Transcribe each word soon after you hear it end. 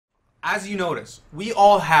as you notice, we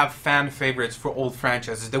all have fan favorites for old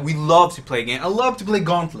franchises that we love to play again. I love to play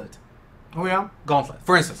Gauntlet. Oh yeah? Gauntlet.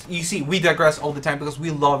 For instance, you see, we digress all the time because we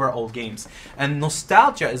love our old games. And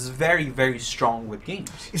nostalgia is very, very strong with games.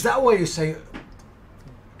 Is that why you say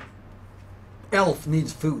Elf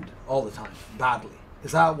needs food all the time, badly?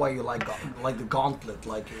 Is that why you like the Gauntlet,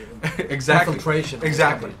 like Exactly. infiltration?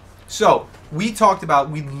 Exactly. So, we talked about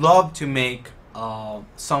we'd love to make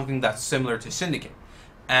something that's similar to Syndicate.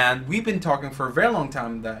 And we've been talking for a very long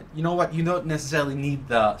time that, you know what, you don't necessarily need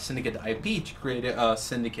the Syndicate IP to create a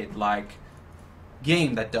Syndicate-like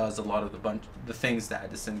game that does a lot of the things that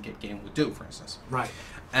the Syndicate game would do, for instance. Right.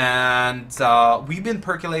 And we've been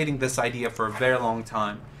percolating this idea for a very long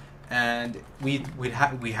time. And we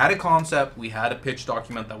had a concept, we had a pitch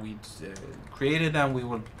document that we created, and we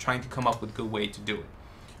were trying to come up with a good way to do it.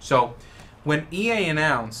 So, when EA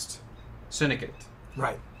announced Syndicate,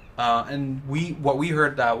 right. And what we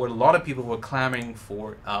heard that what a lot of people were clamoring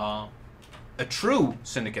for a true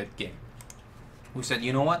Syndicate game. We said,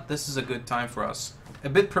 you know what, this is a good time for us, a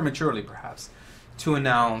bit prematurely perhaps, to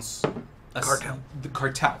announce the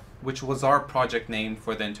Cartel, which was our project name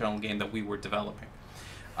for the internal game that we were developing.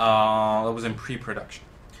 That was in pre-production.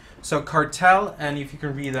 So Cartel, and if you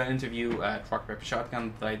can read the interview at Rock Paper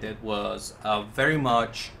Shotgun that I did, was very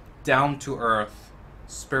much down-to-earth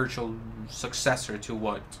spiritual successor to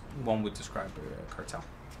what one would describe Cartel.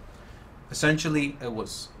 Essentially, it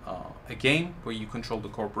was a game where you controlled the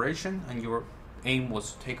corporation and your aim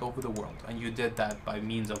was to take over the world. And you did that by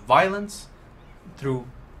means of violence through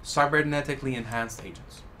cybernetically enhanced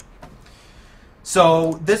agents.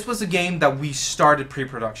 So this was a game that we started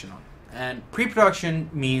pre-production on. And pre-production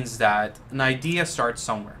means that an idea starts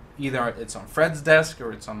somewhere. Either it's on Fred's desk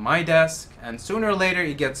or it's on my desk, and sooner or later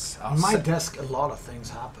it gets... on my desk, a lot of things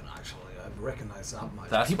happen, actually. I've recognized that much.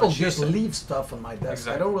 That's People just leave stuff on my desk.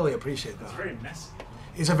 Exactly. I don't really appreciate that. It's very messy.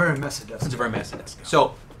 It's a very messy desk. It's a very messy desk.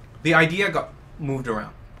 So the idea got moved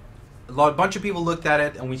around. A bunch of people looked at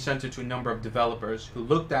it, and we sent it to a number of developers who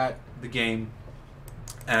looked at the game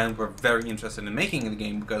and were very interested in making the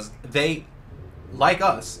game because they, like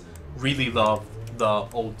us, really love the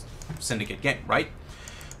old Syndicate game, right?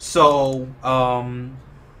 So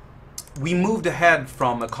we moved ahead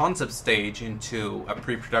from a concept stage into a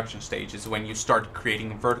pre-production stage, is when you start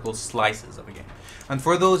creating vertical slices of a game. And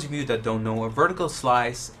for those of you that don't know, a vertical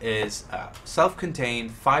slice is a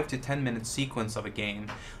self-contained 5 to 10 minute sequence of a game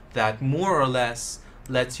that more or less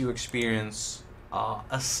lets you experience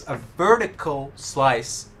a vertical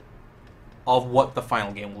slice of what the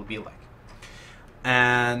final game will be like.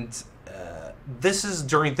 And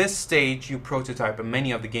during this stage, you prototype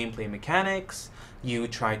many of the gameplay mechanics. You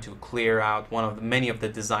try to clear out many of the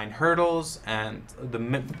design hurdles, and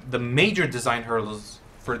the major design hurdles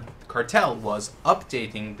for Cartel was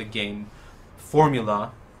updating the game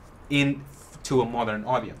formula to a modern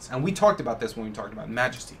audience. And we talked about this when we talked about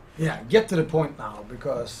Majesty. Yeah, get to the point now,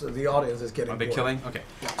 because the audience is getting Are they bored. killing? Okay.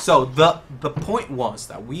 So the point was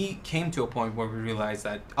that we came to a point where we realized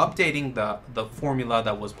that updating the formula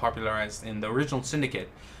that was popularized in the original Syndicate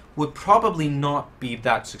would probably not be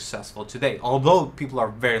that successful today, although people are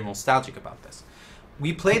very nostalgic about this.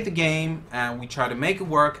 We played the game and we tried to make it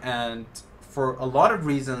work, and for a lot of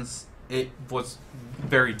reasons it was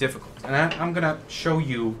very difficult. And I'm gonna show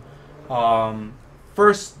you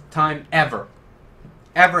first time ever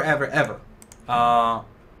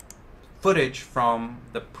footage from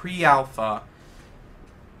the pre-alpha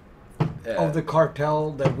of the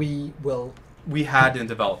Cartel that we had in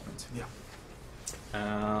development. Yeah.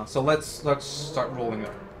 So let's start rolling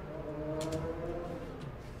it.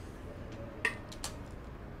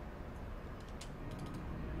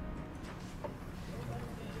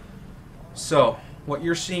 So what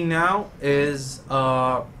you're seeing now is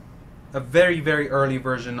a very, very early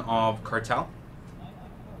version of Cartel.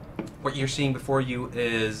 What you're seeing before you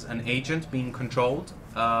is an agent being controlled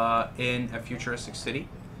in a futuristic city.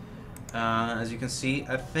 As you can see,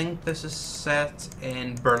 I think this is set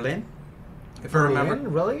in Berlin. If I remember,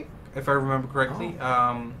 really? If I remember correctly.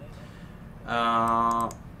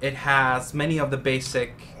 It has many of the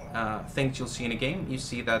basic things you'll see in a game. You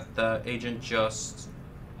see that the agent just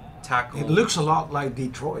tackles... It looks a lot like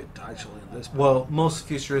Detroit, actually. In this well, most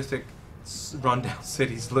futuristic rundown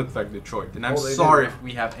cities look like Detroit, and I'm they sorry do. if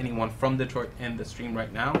we have anyone from Detroit in the stream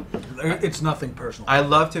right now. It's nothing personal. I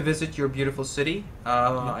love to visit your beautiful city.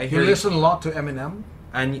 I You hear listen a lot to Eminem.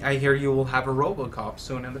 and I hear you will have a RoboCop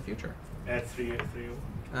soon in the future. At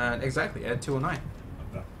 3:30. Exactly, at 209.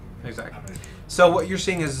 Okay. Exactly. So what you're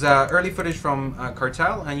seeing is early footage from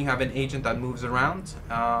Cartel, and you have an agent that moves around.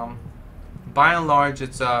 by and large,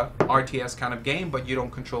 it's a RTS kind of game, but you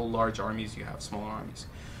don't control large armies, you have smaller armies.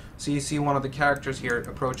 So you see one of the characters here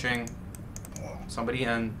approaching somebody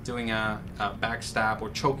and doing a backstab or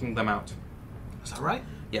choking them out. Is that right?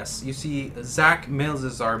 Yes, you see Zach Mills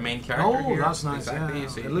is our main character Oh, here. that's nice. Exactly. Yeah. You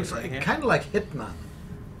see It looks right like here. kind of like Hitman.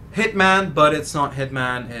 Hitman, but it's not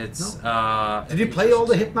Hitman. It's. Did you play all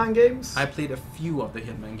the Hitman games? I played a few of the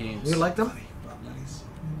Hitman games. You like them?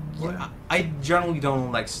 Yeah, I generally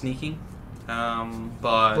don't like sneaking,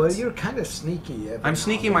 but Well, you're kind of sneaky. I'm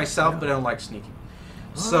sneaky myself, but I don't like sneaking.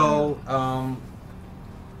 So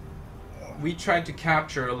we tried to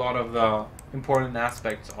capture a lot of the important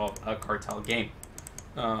aspects of a cartel game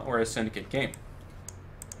or a syndicate game,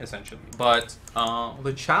 essentially. But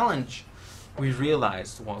the challenge we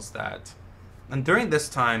realized was that, and during this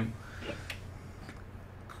time,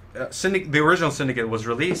 the original Syndicate was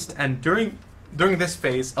released, and during this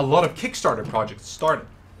phase, a lot of Kickstarter projects started.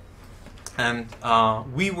 And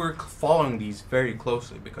we were following these very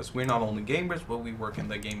closely because we're not only gamers, but we work in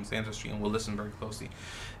the games industry and we'll listen very closely.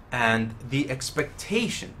 And the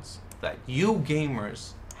expectations that you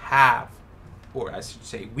gamers have, or I should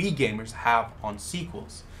say we gamers have on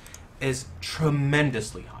sequels, is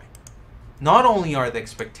tremendously high. Not only are the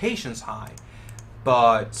expectations high,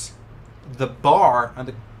 but the bar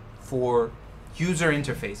for user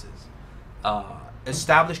interfaces,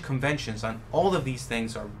 established conventions, and all of these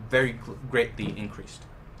things are very greatly increased.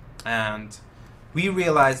 And we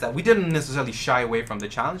realized that we didn't necessarily shy away from the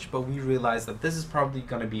challenge, but we realized that this is probably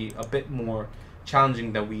going to be a bit more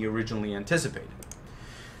challenging than we originally anticipated.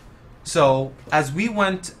 So as we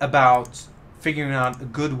went about figuring out a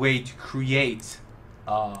good way to create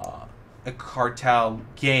a cartel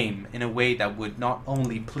game in a way that would not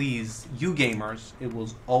only please you gamers, it will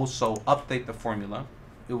also update the formula.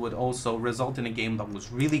 It would also result in a game that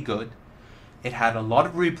was really good. It had a lot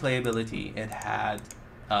of replayability. It had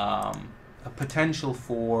a potential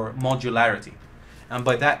for modularity, and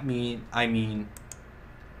by that I mean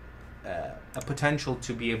a potential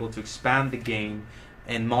to be able to expand the game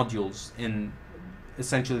in modules in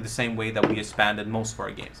essentially the same way that we expanded most of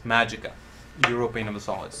our games. Magicka, European of the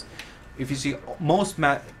Solids. If you see, most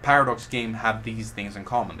Paradox games have these things in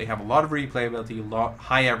common. They have a lot of replayability,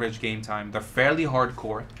 high average game time. They're fairly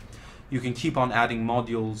hardcore. You can keep on adding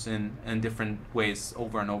modules in different ways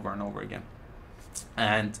over and over and over again.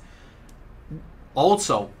 And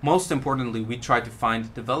also, most importantly, we tried to find a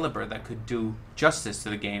developer that could do justice to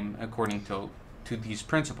the game according to these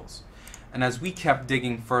principles. And as we kept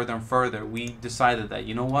digging further and further, we decided that,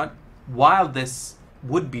 you know what, while this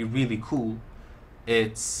would be really cool,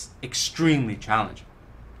 it's extremely challenging.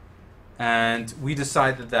 And we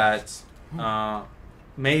decided that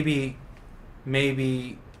maybe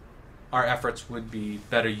our efforts would be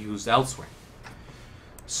better used elsewhere.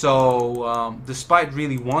 So despite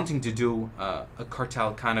really wanting to do a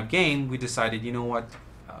cartel kind of game, we decided, you know what,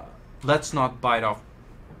 let's not bite off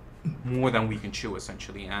more than we can chew,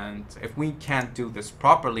 essentially. And if we can't do this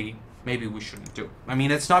properly, maybe we shouldn't do it. I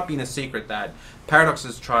mean, it's not been a secret that Paradox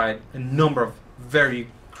has tried a number of very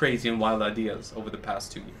crazy and wild ideas over the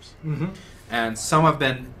past 2 years. Mm-hmm. And some have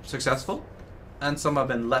been successful, and some have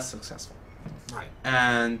been less successful. Right.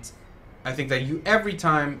 And I think that every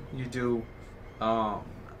time you do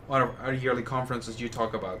one of our yearly conferences, you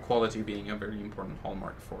talk about quality being a very important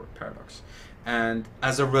hallmark for Paradox. And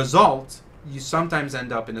as a result, you sometimes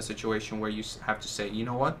end up in a situation where you have to say, you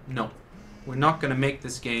know what, no, we're not going to make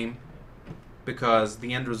this game because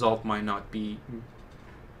the end result might not be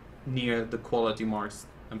near the quality marks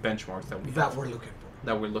and benchmarks that we're looking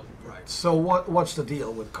for. Right. So what's the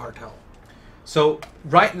deal with Cartel? So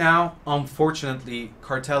right now, unfortunately,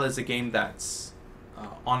 Cartel is a game that's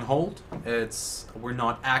on hold. We're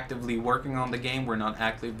not actively working on the game. We're not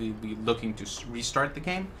actively looking to restart the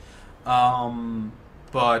game.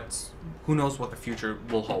 But who knows what the future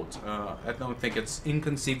will hold. I don't think it's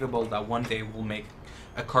inconceivable that one day we'll make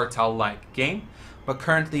a Cartel-like game. But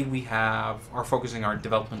currently we are focusing our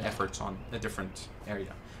development efforts on a different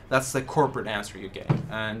area. That's the corporate answer you're getting.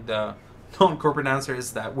 And the non-corporate answer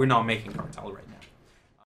is that we're not making Cartel right now.